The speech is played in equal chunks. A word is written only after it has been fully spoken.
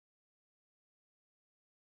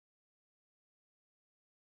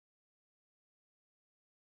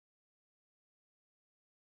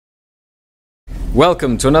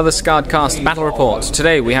Welcome to another SkaredCast battle report.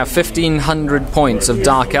 Today we have 1500 points of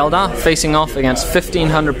Dark Eldar facing off against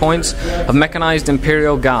 1500 points of Mechanized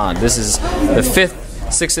Imperial Guard. This is the 5th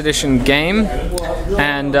 6th edition game,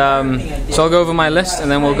 and so I'll go over my list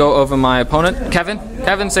and then we'll go over my opponent.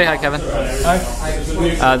 Kevin, say hi, Kevin.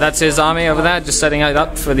 Hi. That's his army over there, just setting it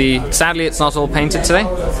up for the... Sadly it's not all painted today,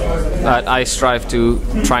 but I strive to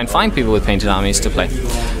try and find people with painted armies to play.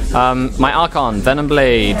 My Archon, Venom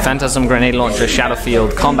Blade, Phantasm Grenade Launcher,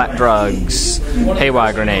 Shadowfield, Combat Drugs,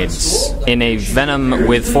 Haywire Grenades, in a Venom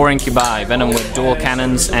with 4 Incubi, Venom with dual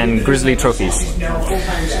cannons and Grizzly Trophies. 2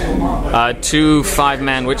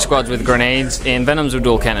 5-man Witch Squads with grenades in Venoms with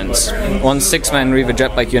dual cannons. 1 6-man Reaver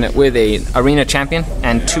Jetbike unit with a Arena Champion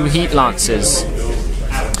and 2 Heat Lancers.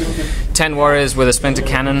 10 warriors with a splinter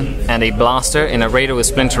cannon and a blaster in a raider with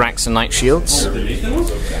splinter axe and night shields.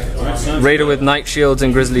 Raider with night shields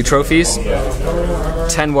and grizzly trophies.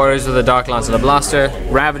 10 warriors with a dark lance and a blaster.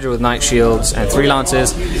 Ravager with night shields and 3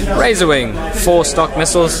 lances. Razorwing, 4 stock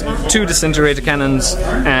missiles, 2 disintegrator cannons,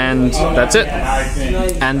 and that's it.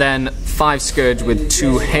 And then 5 Scourge with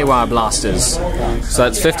 2 Haywire blasters. So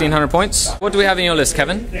that's 1500 points. What do we have in your list,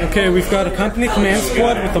 Kevin? Okay, we've got a company command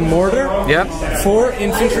squad with a mortar. Yep. 4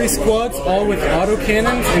 infantry squads, all with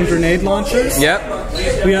autocannons and grenade launchers. Yep.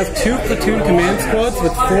 We have 2 platoon command squads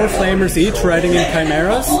with 4 flamers each, riding in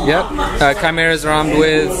chimeras. Yep. Chimeras are armed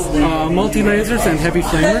with multi-lasers and heavy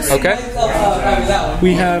flamers. Okay.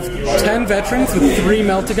 We have 10 veterans with 3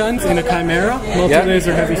 melta-guns in a chimera,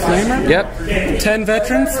 multi-laser heavy flamer. Yep. 10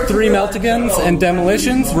 veterans, 3 melta-guns and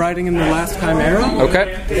demolitions, riding in the last chimera.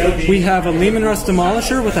 Okay. We have a Lehman Russ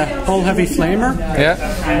demolisher with a hull heavy flamer. Yeah.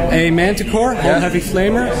 A Manticore, hull heavy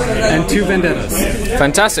flamer, and 2 vendettas.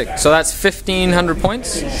 Fantastic. So that's 1500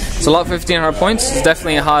 points. It's a lot of 1500 points. It's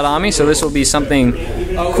definitely a hard army, so this will be something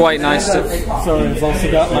quite nice to... So I've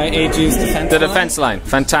also got my AG's defense line. The defense line.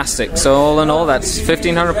 Fantastic. So all in all, that's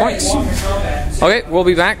 1500 points. Okay, we'll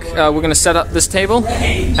be back. We're going to set up this table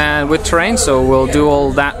and with terrain, so we'll do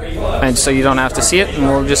all that, and so you don't have to see it, and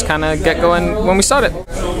we'll just kind of get going when we start it.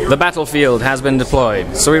 The battlefield has been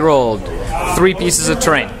deployed. So we rolled 3 pieces of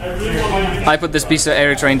terrain. I put this piece of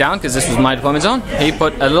area terrain down because this was my deployment zone. He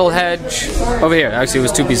put a little hedge over here. Actually, it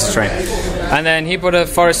was 2 pieces of terrain. And then he put a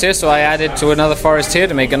forest here, so I added to another forest here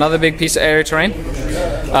to make another big piece of area terrain.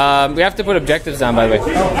 We have to put objectives down, by the way.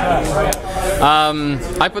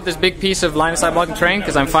 I put this big piece of line of sight blocking terrain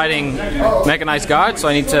because I'm fighting Mechanized Guard, so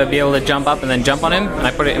I need to be able to jump up and then jump on him. And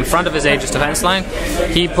I put it in front of his Aegis defense line.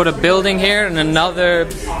 He put a building here and another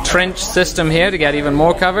trench system here to get even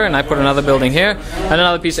more cover, and I put another building here and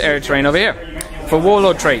another piece of area terrain over here. For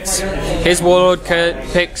Warlord traits, his Warlord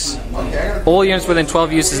picks all units within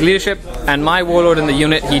 12 uses leadership, and my Warlord in the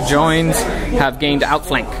unit he joins have gained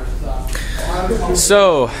outflank.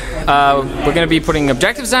 So, we're going to be putting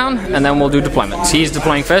objectives down, and then we'll do deployments. He's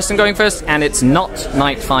deploying first and going first, and it's not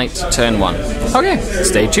night fight turn 1. Okay,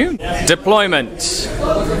 stay tuned. Deployment.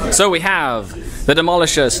 So we have the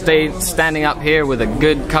Demolisher standing up here with a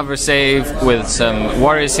good cover save with some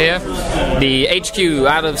warriors here. The HQ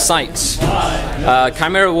out of sight.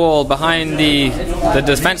 Chimera wall behind the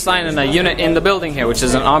defense line, and a unit in the building here, which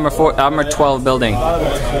is an armor 12 building.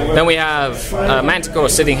 Then we have Manticore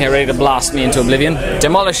sitting here ready to blast me into oblivion.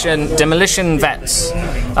 Demolition vets.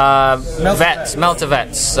 Melta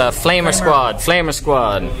vets. Flamer squad.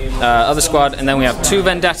 Other squad, and then we have 2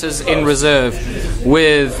 vendettas in reserve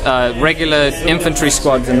with regular infantry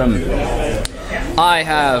squads in them. I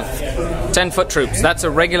have 10 foot troops. That's a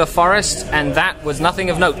regular forest, and that was nothing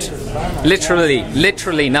of note.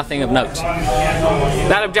 Literally nothing of note.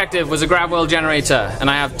 That objective was a grab well generator, and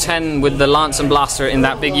I have 10 with the lance and blaster in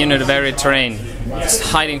that big unit of area terrain. It's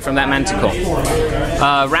hiding from that Manticore.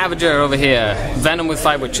 Ravager over here. Venom with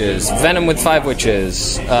 5 witches. Venom with 5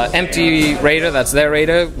 witches. Empty raider, that's their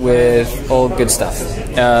raider with all good stuff.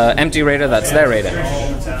 Empty raider, that's their raider.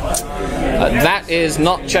 That is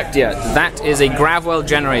not checked yet. That is a Gravwell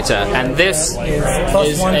generator, and this is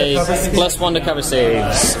a +1 to cover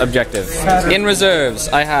saves objective. In reserves,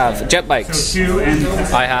 I have jet bikes.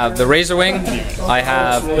 I have the Razorwing. I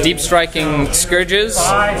have deep striking scourges,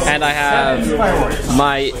 and I have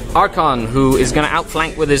my Archon, who is going to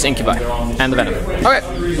outflank with his Incubi and the Venom. Okay,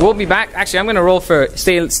 we'll be back. Actually, I'm going to roll for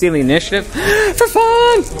stealing initiative for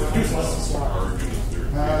fun.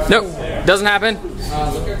 Nope, doesn't happen.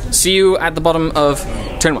 See you at the bottom of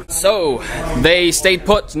turn 1. So, they stayed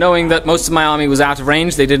put, knowing that most of my army was out of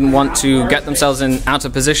range. They didn't want to get themselves out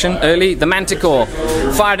of position early. The Manticore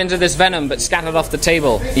fired into this Venom, but scattered off the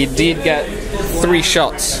table. He did get 3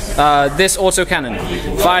 shots. This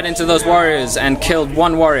autocannon fired into those warriors and killed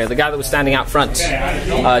 1 warrior, the guy that was standing out front.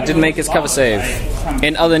 Didn't make his cover save.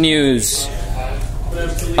 In other news,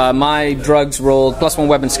 my drugs rolled +1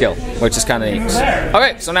 weapon skill, which is kind of neat.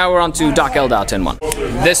 Okay, so now we're on to Dark Eldar turn 1.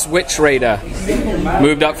 This Witch Raider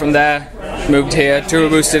moved up from there, moved here, turbo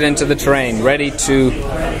boosted into the terrain, ready to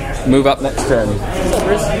move up next turn.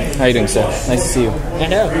 How you doing, sir? Nice to see you. I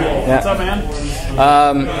know. Yeah. What's up,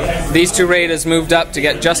 man? These 2 raiders moved up to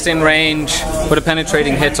get just in range, put a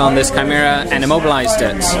penetrating hit on this Chimera and immobilized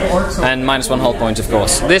it. And -1 hull point, of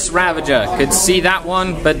course. This Ravager could see that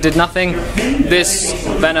one, but did nothing. This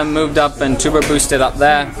Venom moved up and turbo boosted up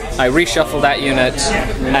there. I reshuffled that unit,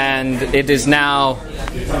 and it is now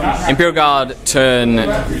Imperial Guard turn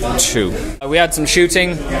 2. We had some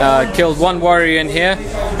shooting, killed 1 warrior in here,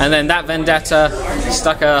 and then that Vendetta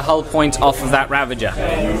stuck a hull point off of that Ravager.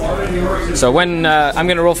 So when I'm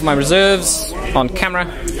going to roll for my reserves on camera,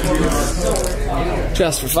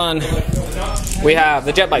 just for fun, we have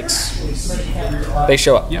the jet bikes. They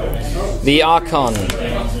show up. Yep. The Archon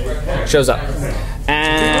shows up.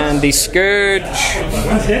 And the Scourge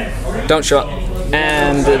don't show up.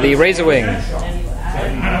 And the Razor Wing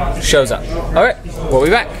shows up. Alright, we'll be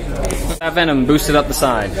back. That Venom boosted up the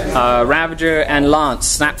side. Ravager and Lance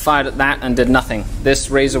snap fired at that and did nothing.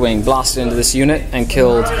 This Razor Wing blasted into this unit and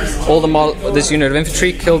killed all this unit of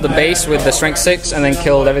infantry, killed the base with the strength 6, and then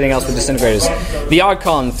killed everything else with disintegrators. The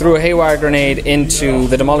Archon threw a haywire grenade into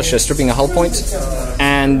the Demolisher, stripping a hull point,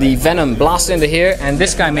 and the Venom blasted into here, and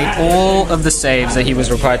this guy made all of the saves that he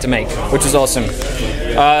was required to make, which was awesome.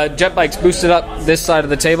 Jet bikes boosted up this side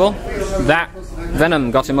of the table. That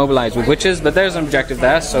Venom got immobilized with witches, but there's an objective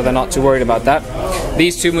there, so they're not too worried about that.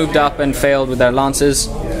 These 2 moved up and failed with their lances.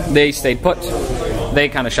 They stayed put. They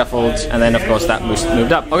kind of shuffled, and then of course that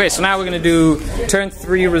moved up. Okay, so now we're going to do turn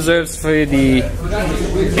 3 reserves for the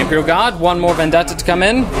Imperial Guard. 1 more Vendetta to come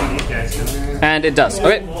in, and it does.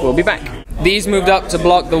 Okay, we'll be back. These moved up to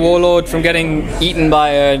block the Warlord from getting eaten by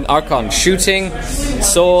an Archon. Shooting,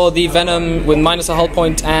 saw the Venom with -1 hull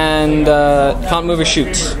point and can't move or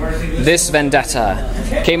shoot. This Vendetta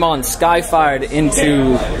came on, sky fired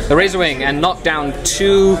into the Razor Wing and knocked down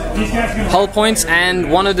 2 hull points,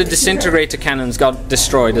 and 1 of the disintegrator cannons got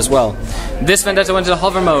destroyed as well. This Vendetta went into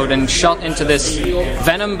hover mode and shot into this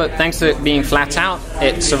Venom, but thanks to it being flat out,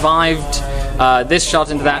 it survived. This shot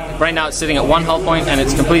into that. Right now it's sitting at 1 hull point and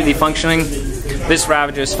it's completely functioning. This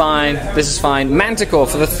Ravager is fine. This is fine. Manticore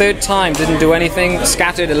for the 3rd time didn't do anything.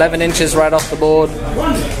 Scattered 11 inches right off the board.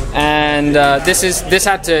 And this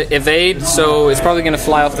had to evade, so it's probably going to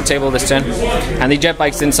fly off the table this turn. And the jet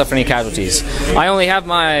bikes didn't suffer any casualties. I only have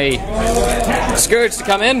my Scourge to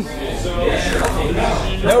come in.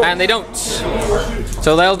 And they don't.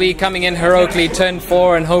 So they'll be coming in heroically turn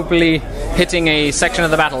 4 and hopefully hitting a section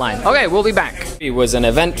of the battle line. Okay, we'll be back. It was an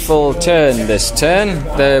eventful turn this turn.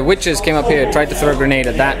 The witches came up here, tried to throw a grenade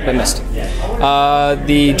at that, but missed.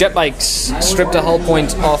 The jet bikes stripped a hull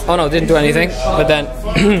point off. Oh no, didn't do anything. But then,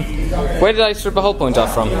 where did I strip a hull point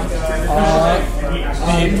off from?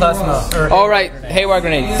 The plasma. All right, haywire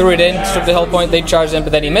grenade. Threw it in, stripped the hull point. They charged in,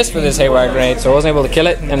 but then he missed with his haywire grenade, so I wasn't able to kill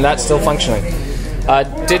it, and that's still functioning.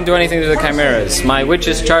 Didn't do anything to the Chimeras. My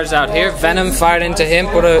witches charged out here. Venom fired into him.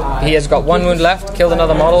 He has got 1 wound left. Killed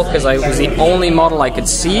another model because I was the only model I could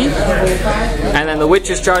see. And then the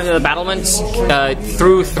witches charged into the battlements.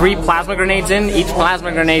 Threw 3 plasma grenades in. Each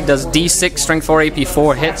plasma grenade does D6 strength 4 AP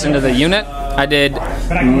 4 hits into the unit. I did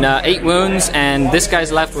 8 wounds, and this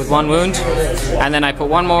guy's left with 1 wound. And then I put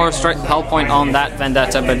 1 more hull point on that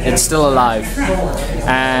Vendetta, but it's still alive.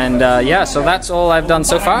 And yeah, so that's all I've done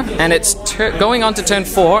so far. And it's going on to turn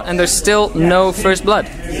 4, and there's still no first blood.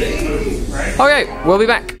 Okay, we'll be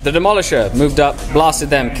back. The Demolisher moved up, blasted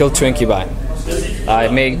them, killed 2 Incubi. I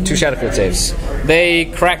made 2 Shadowfield saves. They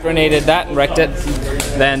crack grenaded that and wrecked it.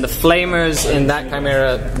 Then the Flamers in that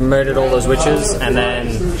Chimera murdered all those witches, and then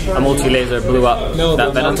a multi-laser blew up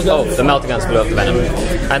that Venom. Oh, the melting guns blew up the Venom.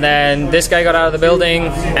 And then this guy got out of the building,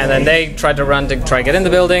 and then they tried to run to try to get in the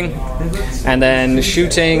building. And then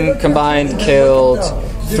shooting combined killed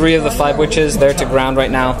 3 of the 5 witches. They're to ground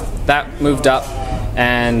right now. That moved up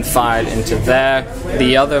and fired into there.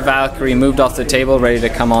 The other Valkyrie moved off the table, ready to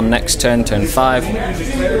come on next turn, turn 5.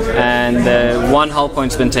 And 1 hull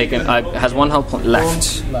point's been taken, has 1 hull point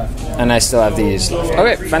left. and I still have these.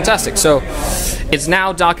 Okay, fantastic. So it's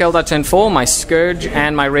now Dark Eldar turn 4, my Scourge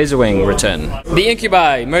and my Razorwing return. The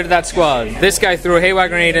Incubi murdered that squad. This guy threw a haywire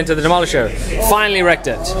grenade into the Demolisher, finally wrecked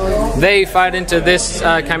it. They fired into this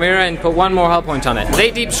Chimera and put one more hull point on it.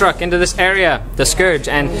 They deep struck into this area, the Scourge,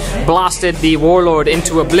 and blasted the Warlord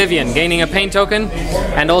into oblivion, gaining a pain token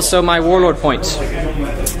and also my Warlord point.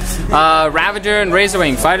 Ravager and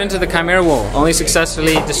Razorwing fired into the Chimera wall, only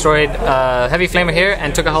successfully destroyed Heavy Flamer here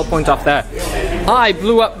and took a hull point off there. I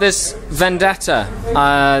blew up this Vendetta.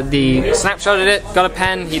 The snapshotted it, got a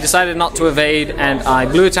pen, he decided not to evade, and I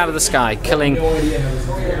blew it out of the sky, killing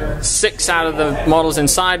 6 out of the models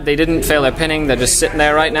inside. They didn't fail their pinning, they're just sitting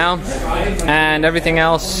there right now. And everything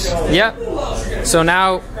else, yeah. So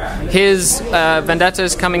now his Vendetta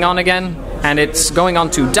is coming on again, and it's going on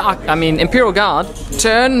to Imperial Guard,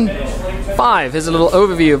 turn 5. Here's a little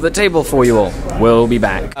overview of the table for you all. We'll be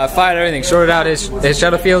back. Fired everything, shorted out his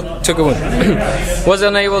shadow field, took a wound. Was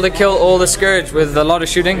unable to kill all the Scourge with a lot of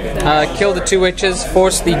shooting. Killed the 2 witches,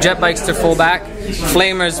 forced the jet bikes to fall back.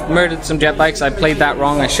 Flamers murdered some jet bikes. I played that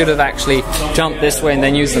wrong. I should have actually jumped this way and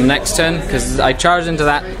then used them next turn, because I charged into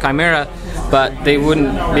that Chimera, but they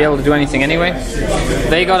wouldn't be able to do anything anyway.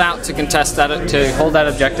 They got out to contest that, to hold that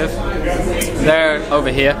objective. They're over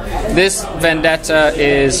here. This Vendetta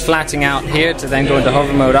is flatting out here to then go into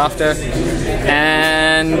hover mode after.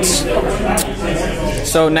 And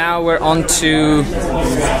so now we're on to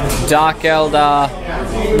Dark Eldar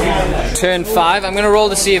turn 5. I'm going to roll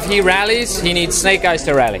to see if he rallies. He needs Snake Eyes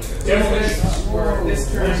to rally.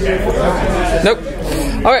 Nope.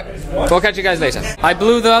 Alright. We'll catch you guys later. I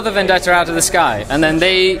blew the other Vendetta out of the sky, and then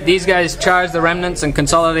these guys charged the remnants and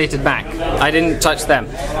consolidated back. I didn't touch them.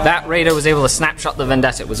 That Raider was able to snapshot the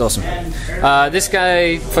Vendetta. It was awesome. This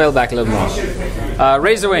guy failed back a little more.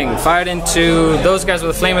 Razorwing fired into those guys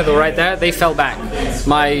with a flamer that were right there. They fell back.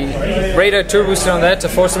 My Raider turbo boosted on there to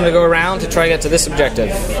force them to go around to try to get to this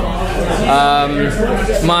objective.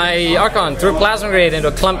 My Archon threw a plasma grenade into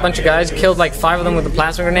a bunch of guys, killed like 5 of them with a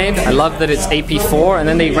plasma grenade. I love that it's AP4, and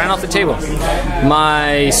then they ran off the table.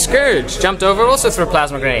 My Scourge jumped over, also threw a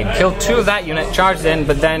plasma grenade, killed 2 of that unit, charged in,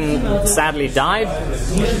 but then sadly died.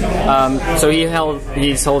 So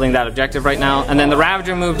he's holding that objective right now. And then the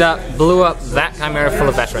Ravager moved up, blew up that Chimera full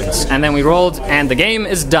of veterans. And then we rolled, and the game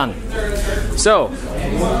is done. So,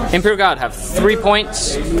 Imperial Guard have 3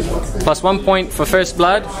 points, plus 1 point for First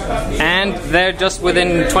Blood, and they're just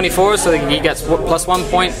within 24, so he gets plus 1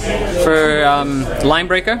 point for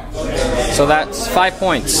Linebreaker. So that's 5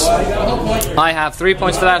 points. I have 3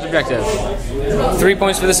 points for that objective, 3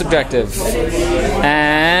 points for this objective,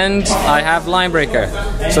 and I have Linebreaker.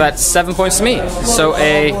 So that's 7 points to me.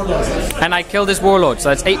 And I killed his Warlord, so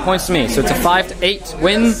that's 8 points to me. So it's a 5-8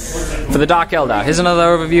 win for the Dark Eldar. Here's another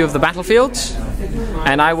overview of the battlefield.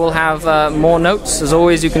 And I will have more notes. As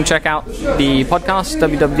always, you can check out the podcast,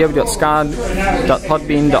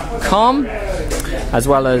 www.skard.podbean.com, as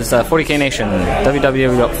well as 40k Nation,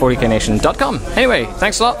 www.40knation.com. Anyway,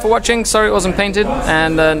 thanks a lot for watching. Sorry it wasn't painted,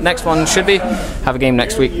 and next one should be. Have a game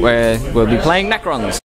next week where we'll be playing Necrons.